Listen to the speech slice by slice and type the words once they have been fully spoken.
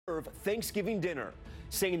serve Thanksgiving dinner,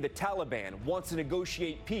 saying the Taliban wants to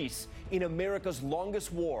negotiate peace in America's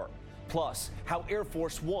longest war. Plus, how Air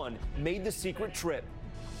Force One made the secret trip.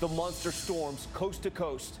 The monster storms coast to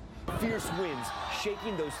coast. Fierce winds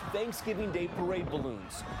shaking those Thanksgiving Day parade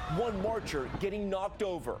balloons. One marcher getting knocked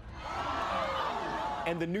over.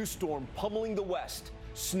 And the new storm pummeling the West.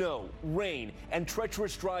 Snow, rain, and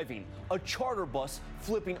treacherous driving. A charter bus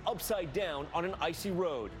flipping upside down on an icy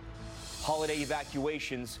road. Holiday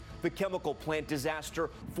evacuations. The chemical plant disaster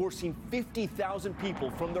forcing 50,000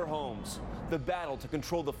 people from their homes. The battle to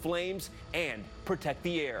control the flames and protect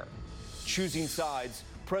the air. Choosing sides.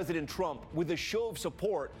 President Trump with a show of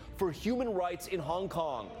support for human rights in Hong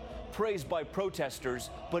Kong. Praised by protesters,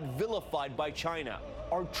 but vilified by China.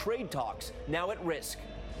 Are trade talks now at risk?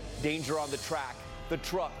 Danger on the track. The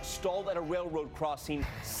truck stalled at a railroad crossing,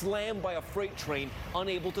 slammed by a freight train,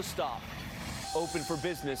 unable to stop. Open for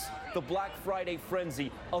business, the Black Friday frenzy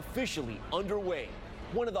officially underway.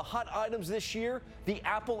 One of the hot items this year, the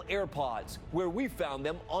Apple AirPods, where we found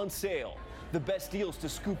them on sale. The best deals to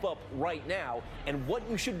scoop up right now and what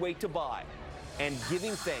you should wait to buy. And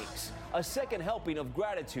giving thanks, a second helping of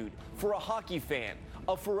gratitude for a hockey fan,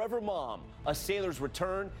 a forever mom, a sailor's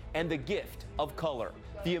return, and the gift of color.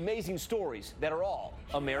 The amazing stories that are all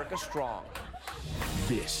America strong.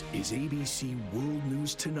 This is ABC World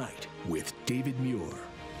News Tonight with David Muir.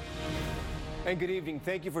 And good evening.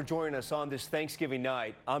 Thank you for joining us on this Thanksgiving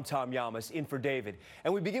night. I'm Tom Llamas, in for David.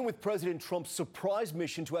 And we begin with President Trump's surprise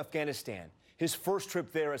mission to Afghanistan. His first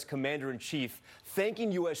trip there as commander-in-chief,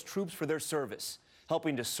 thanking U.S. troops for their service,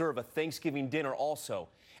 helping to serve a Thanksgiving dinner also,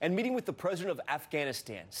 and meeting with the president of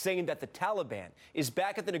Afghanistan, saying that the Taliban is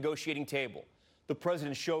back at the negotiating table. The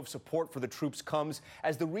president's show of support for the troops comes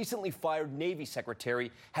as the recently fired Navy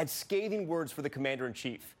secretary had scathing words for the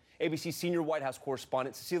commander-in-chief. ABC senior White House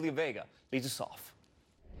correspondent Cecilia Vega leads us off.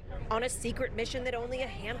 On a secret mission that only a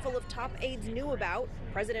handful of top aides knew about,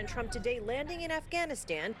 President Trump today landing in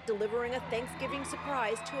Afghanistan, delivering a Thanksgiving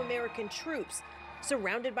surprise to American troops.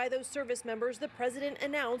 Surrounded by those service members, the president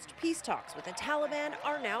announced peace talks with the Taliban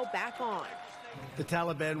are now back on. The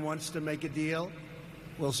Taliban wants to make a deal.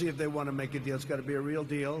 We'll see if they want to make a deal. It's got to be a real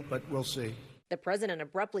deal, but we'll see. The president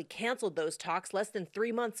abruptly canceled those talks less than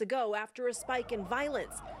 3 months ago after a spike in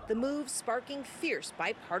violence, the move sparking fierce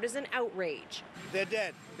bipartisan outrage. They're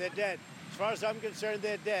dead. They're dead. As far as I'm concerned,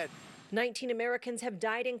 they're dead. 19 Americans have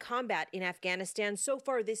died in combat in Afghanistan so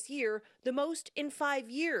far this year, the most in 5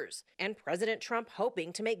 years. And President Trump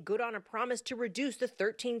hoping to make good on a promise to reduce the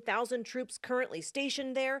 13,000 troops currently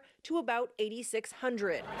stationed there to about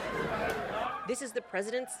 8,600. This is the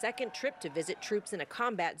president's second trip to visit troops in a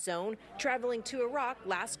combat zone, traveling to Iraq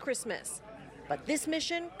last Christmas. But this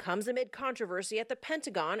mission comes amid controversy at the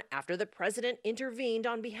Pentagon after the president intervened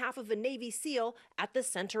on behalf of a Navy SEAL at the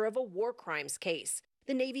center of a war crimes case.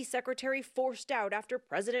 The Navy secretary forced out after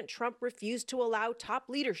President Trump refused to allow top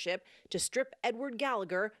leadership to strip Edward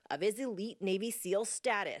Gallagher of his elite Navy SEAL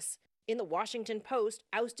status. In the Washington Post,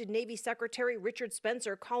 ousted Navy Secretary Richard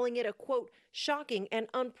Spencer calling it a, quote, shocking and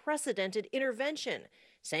unprecedented intervention,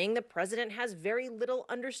 saying the president has very little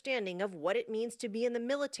understanding of what it means to be in the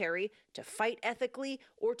military, to fight ethically,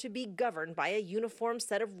 or to be governed by a uniform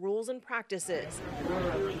set of rules and practices.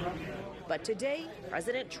 But today,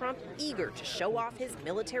 President Trump eager to show off his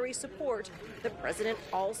military support. The president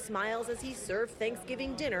all smiles as he served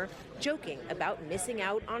Thanksgiving dinner, joking about missing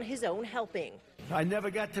out on his own helping. I never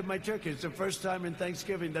got to my turkey. It's the first time in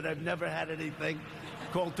Thanksgiving that I've never had anything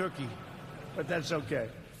called turkey, but that's okay.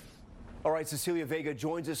 All right, Cecilia Vega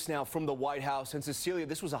joins us now from the White House. And Cecilia,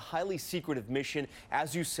 this was a highly secretive mission.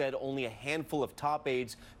 As you said, only a handful of top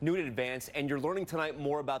aides knew in advance. And you're learning tonight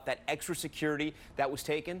more about that extra security that was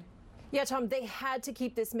taken? Yeah, Tom, they had to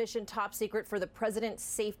keep this mission top secret for the president's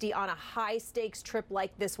safety on a high-stakes trip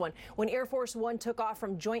like this one. When Air Force One took off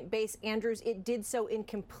from Joint Base Andrews, it did so in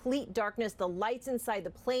complete darkness. The lights inside the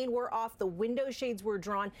plane were off. The window shades were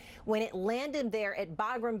drawn. When it landed there at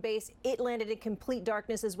Bagram Base, it landed in complete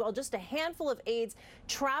darkness as well. Just a handful of aides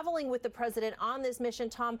traveling with the president on this mission,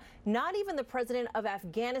 Tom. Not even the president of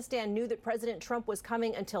Afghanistan knew that President Trump was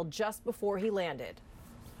coming until just before he landed.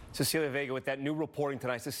 Cecilia Vega with that new reporting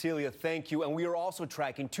tonight. Cecilia, thank you. And we are also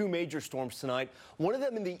tracking two major storms tonight. One of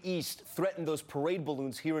them in the east threatened those parade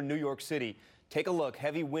balloons here in New York City. Take a look.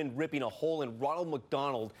 Heavy wind ripping a hole in Ronald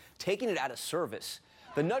McDonald, taking it out of service.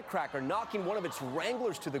 The Nutcracker knocking one of its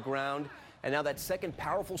Wranglers to the ground. And now that second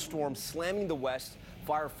powerful storm slamming the west.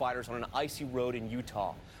 Firefighters on an icy road in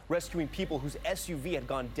Utah, rescuing people whose SUV had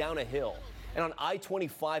gone down a hill. And on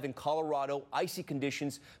I-25 in Colorado, icy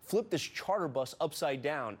conditions flipped this charter bus upside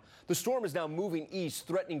down. The storm is now moving east,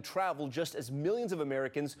 threatening travel just as millions of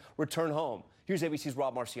Americans return home. Here's ABC's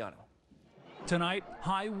Rob Marciano. Tonight,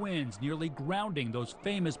 high winds nearly grounding those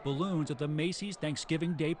famous balloons at the Macy's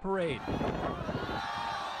Thanksgiving Day Parade.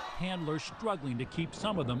 Handlers struggling to keep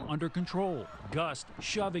some of them under control. Gust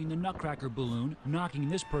shoving the Nutcracker balloon, knocking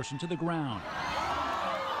this person to the ground.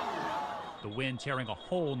 The wind tearing a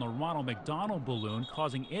hole in the Ronald McDonald balloon,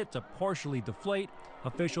 causing it to partially deflate,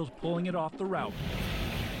 officials pulling it off the route.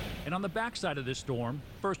 And on the backside of this storm,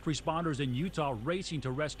 first responders in Utah racing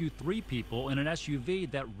to rescue 3 people in an SUV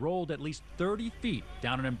that rolled at least 30 feet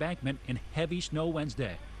down an embankment in heavy snow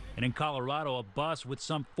Wednesday. And in Colorado, a bus with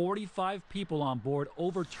some 45 people on board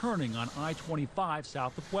overturning on I-25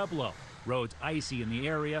 south of Pueblo. Roads icy in the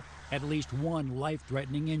area, at least 1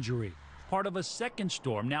 life-threatening injury. Part of a second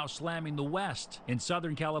storm now slamming the west. In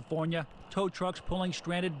Southern California, tow trucks pulling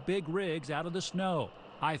stranded big rigs out of the snow.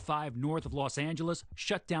 I-5 north of Los Angeles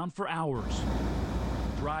shut down for hours.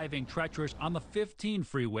 Driving treacherous on the 15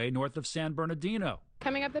 freeway north of San Bernardino.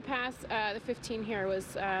 Coming up the pass, the 15 here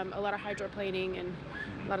was a lot of hydroplaning and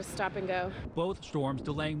a lot of stop and go. Both storms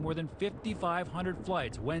delaying more than 5,500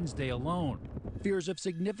 flights Wednesday alone. Fears of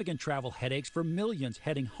significant travel headaches for millions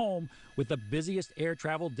heading home with the busiest air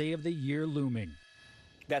travel day of the year looming.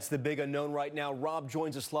 That's the big unknown right now. Rob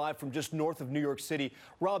joins us live from just north of New York City.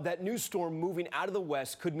 Rob, that new storm moving out of the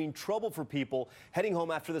west could mean trouble for people heading home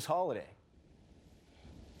after this holiday.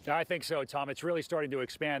 I think so, Tom. It's really starting to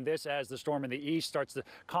expand this as the storm in the east starts to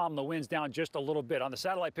calm the winds down just a little bit. On the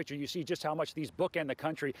satellite picture, you see just how much these bookend the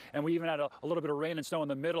country, and we even had a little bit of rain and snow in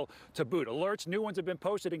the middle to boot. Alerts, new ones have been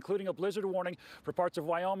posted, including a blizzard warning for parts of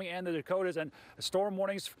Wyoming and the Dakotas, and storm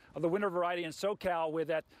warnings of the winter variety in SoCal, with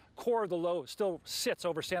that core of the low still sits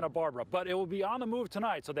over Santa Barbara. But it will be on the move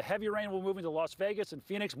tonight, so the heavy rain will move into Las Vegas and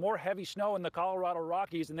Phoenix, more heavy snow in the Colorado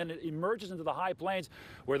Rockies, and then it emerges into the high plains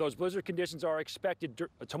where those blizzard conditions are expected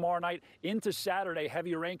tomorrow night into Saturday.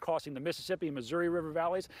 Heavy rain crossing the Mississippi and Missouri River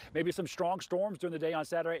valleys, maybe some strong storms during the day on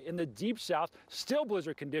Saturday in the deep south, still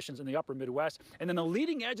blizzard conditions in the upper Midwest. And then the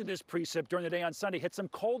leading edge of this precip during the day on Sunday hits some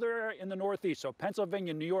colder air in the Northeast, so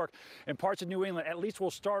Pennsylvania, New York, and parts of New England at least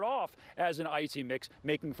will start off as an icy mix,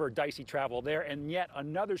 making for dicey travel there, and yet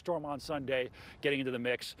another storm on Sunday getting into the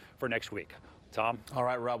mix for next week. Tom? All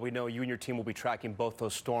right, Rob, we know you and your team will be tracking both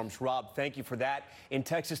those storms. Rob, thank you for that. In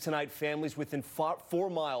Texas tonight, families within 4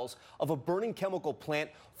 miles of a burning chemical plant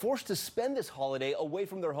forced to spend this holiday away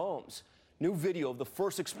from their homes. New video of the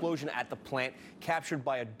first explosion at the plant captured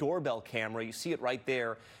by a doorbell camera. You see it right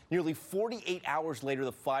there. Nearly 48 hours later,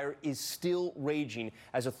 the fire is still raging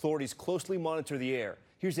as authorities closely monitor the air.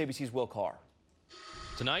 Here's ABC's Will Carr.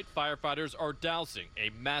 Tonight, firefighters are dousing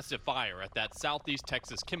a massive fire at that Southeast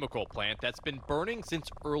Texas chemical plant that's been burning since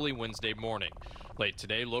early Wednesday morning. Late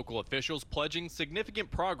today, local officials pledging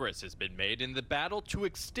significant progress has been made in the battle to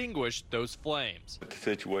extinguish those flames. The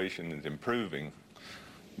situation is improving,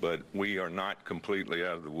 but we are not completely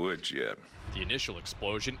out of the woods yet. The initial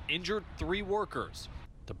explosion injured 3 workers.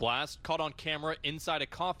 The blast caught on camera inside a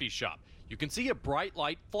coffee shop. You can see a bright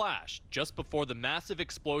light flash just before the massive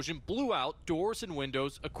explosion blew out doors and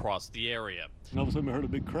windows across the area. And all of a sudden we heard a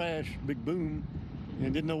big crash, big boom,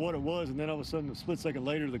 and didn't know what it was. And then all of a sudden, a split second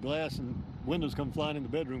later, the glass and windows come flying in the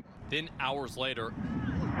bedroom. Then hours later,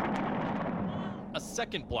 a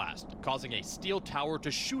second blast, causing a steel tower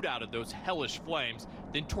to shoot out of those hellish flames,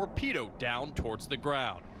 then torpedo down towards the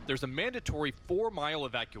ground. There's a mandatory 4-mile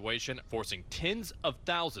evacuation, forcing tens of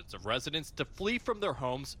thousands of residents to flee from their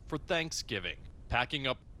homes for Thanksgiving, packing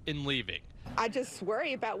up and leaving. I just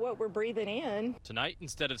worry about what we're breathing in. Tonight,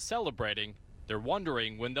 instead of celebrating, they're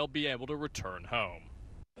wondering when they'll be able to return home.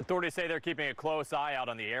 Authorities say they're keeping a close eye out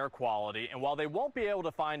on the air quality, and while they won't be able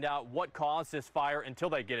to find out what caused this fire until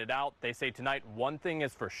they get it out, they say tonight one thing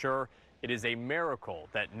is for sure: it is a miracle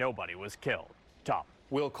that nobody was killed. Tom.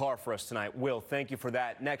 Will Carr for us tonight. Will, thank you for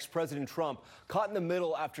that. Next, President Trump caught in the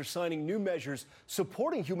middle after signing new measures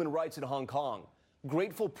supporting human rights in Hong Kong.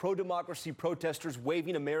 Grateful pro-democracy protesters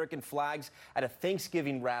waving American flags at a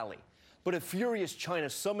Thanksgiving rally. But a furious China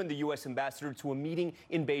summoned the U.S. ambassador to a meeting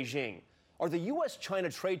in Beijing. Are the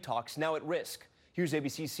U.S.-China trade talks now at risk? Here's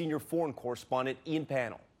ABC's senior foreign correspondent, Ian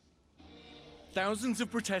Pannell. Thousands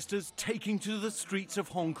of protesters taking to the streets of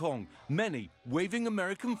Hong Kong, many waving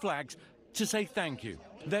American flags to say thank you.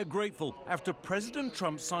 They're grateful after President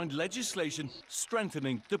Trump signed legislation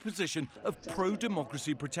strengthening the position of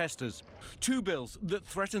pro-democracy protesters. 2 bills that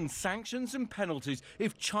threaten sanctions and penalties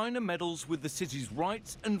if China meddles with the city's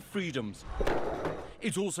rights and freedoms.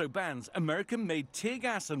 It also bans American-made tear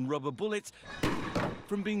gas and rubber bullets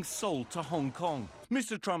from being sold to Hong Kong.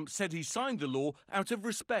 Mr. Trump said he signed the law out of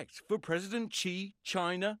respect for President Xi,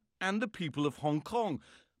 China, and the people of Hong Kong.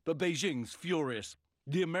 But Beijing's furious.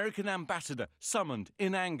 The American ambassador summoned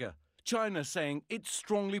in anger. China saying it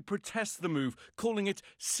strongly protests the move, calling it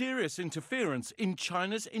serious interference in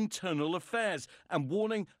China's internal affairs and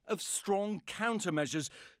warning of strong countermeasures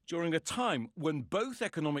during a time when both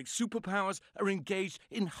economic superpowers are engaged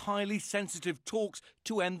in highly sensitive talks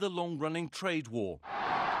to end the long-running trade war.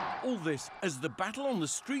 All this as the battle on the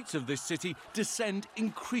streets of this city descend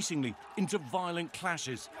increasingly into violent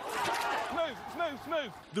clashes.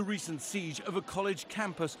 Move! The recent siege of a college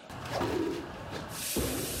campus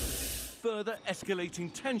further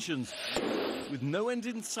escalating tensions. With no end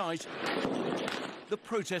in sight, the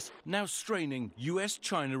protests now straining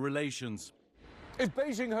US-China relations. If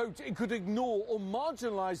Beijing hoped it could ignore or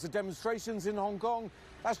marginalize the demonstrations in Hong Kong,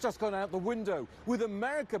 that's just gone out the window. With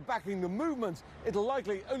America backing the movement, it'll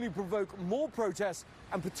likely only provoke more protests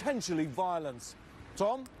and potentially violence.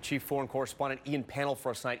 Tom? Chief Foreign Correspondent Ian Pannell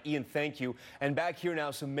for us tonight. Ian, thank you. And back here now,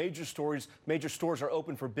 some major stores are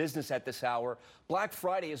open for business at this hour. Black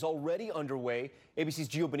Friday is already underway. ABC's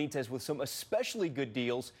Gio Benitez with some especially good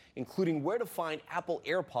deals, including where to find Apple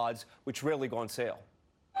AirPods, which rarely go on sale.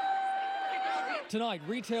 Tonight,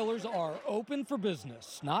 retailers are open for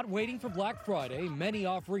business, not waiting for Black Friday, many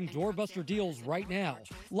offering doorbuster deals right now.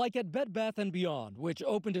 Like at Bed Bath & Beyond, which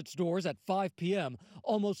opened its doors at 5 p.m.,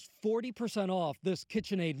 almost 40% off this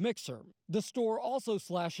KitchenAid mixer. The store also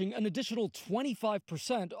slashing an additional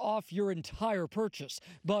 25% off your entire purchase,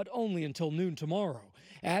 but only until noon tomorrow.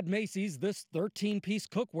 At Macy's, this 13-piece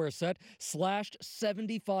cookware set slashed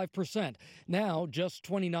 75%, now just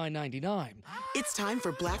 $29.99. It's time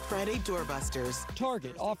for Black Friday doorbusters.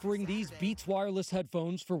 Target offering these Beats wireless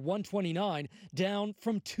headphones for $129, down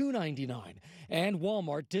from $299. And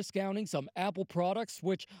Walmart discounting some Apple products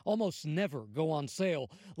which almost never go on sale,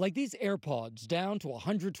 like these AirPods, down to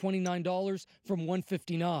 $129 from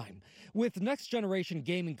 $159. With next-generation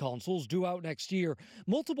gaming consoles due out next year,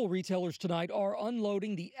 multiple retailers tonight are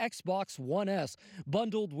unloading the Xbox One S,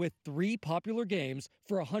 bundled with 3 popular games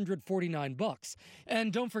for $149.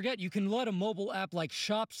 And don't forget, you can let a mobile app like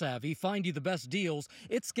ShopSavvy find you the best deals.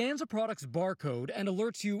 It scans a product's barcode and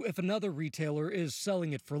alerts you if another retailer is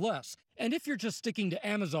selling it for less. And if you're just sticking to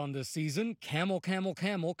Amazon this season, Camel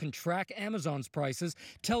can track Amazon's prices,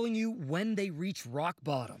 telling you when they reach rock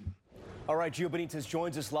bottom. All right, Gio Benitez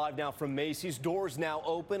joins us live now from Macy's. Doors now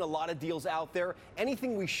open, a lot of deals out there.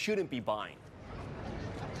 Anything we shouldn't be buying?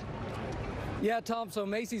 Yeah, Tom, so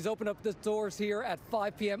Macy's opened up the doors here at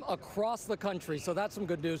 5 p.m. across the country, so that's some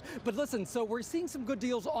good news. But listen, so we're seeing some good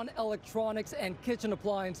deals on electronics and kitchen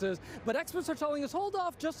appliances, but experts are telling us hold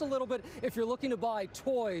off just a little bit if you're looking to buy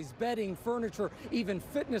toys, bedding, furniture, even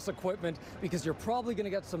fitness equipment, because you're probably going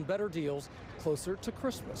to get some better deals closer to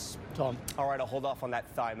Christmas. Tom? All right, I'll hold off on that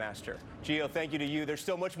Thigh Master. Gio, thank you to you. There's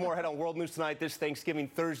still much more ahead on World News Tonight this Thanksgiving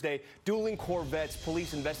Thursday. Dueling Corvettes,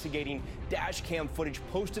 police investigating dash cam footage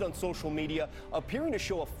posted on social media appearing to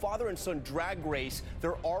show a father and son drag race.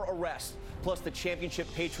 There are arrests. Plus, the championship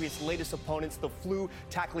Patriots' latest opponents, the Flu,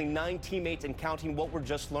 tackling 9 teammates and counting what we're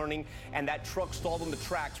just learning. And that truck stalled on the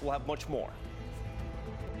tracks. We'll have much more.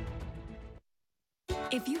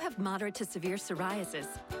 If you have moderate to severe psoriasis,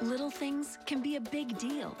 little things can be a big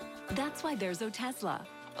deal. That's why there's Otezla.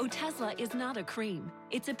 Otezla is not a cream.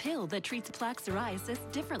 It's a pill that treats plaque psoriasis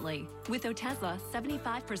differently. With Otezla,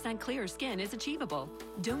 75% clearer skin is achievable.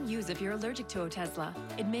 Don't use if you're allergic to Otezla.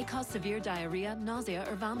 It may cause severe diarrhea, nausea,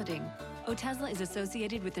 or vomiting. Otezla is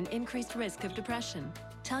associated with an increased risk of depression.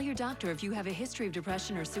 Tell your doctor if you have a history of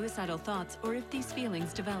depression or suicidal thoughts, or if these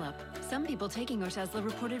feelings develop. Some people taking Otezla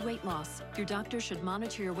reported weight loss. Your doctor should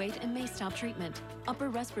monitor your weight and may stop treatment. Upper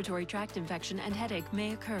respiratory tract infection and headache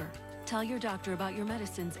may occur. Tell your doctor about your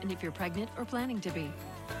medicines and if you're pregnant or planning to be.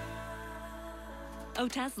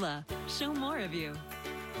 Otezla, show more of you.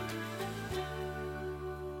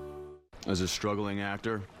 As a struggling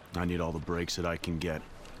actor, I need all the breaks that I can get.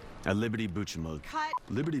 At Liberty Buchamode. Cut.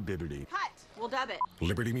 Liberty Bibbity. Cut. We'll dub it.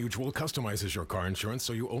 Liberty Mutual customizes your car insurance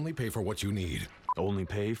so you only pay for what you need. Only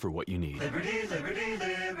pay for what you need. Liberty, liberty,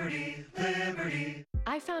 liberty, liberty.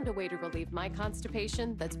 I found a way to relieve my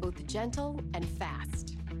constipation that's both gentle and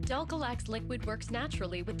fast. Delcolax liquid works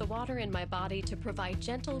naturally with the water in my body to provide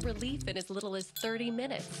gentle relief in as little as 30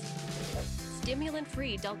 minutes.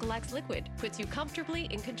 Stimulant-free Delcolax liquid puts you comfortably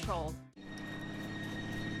in control.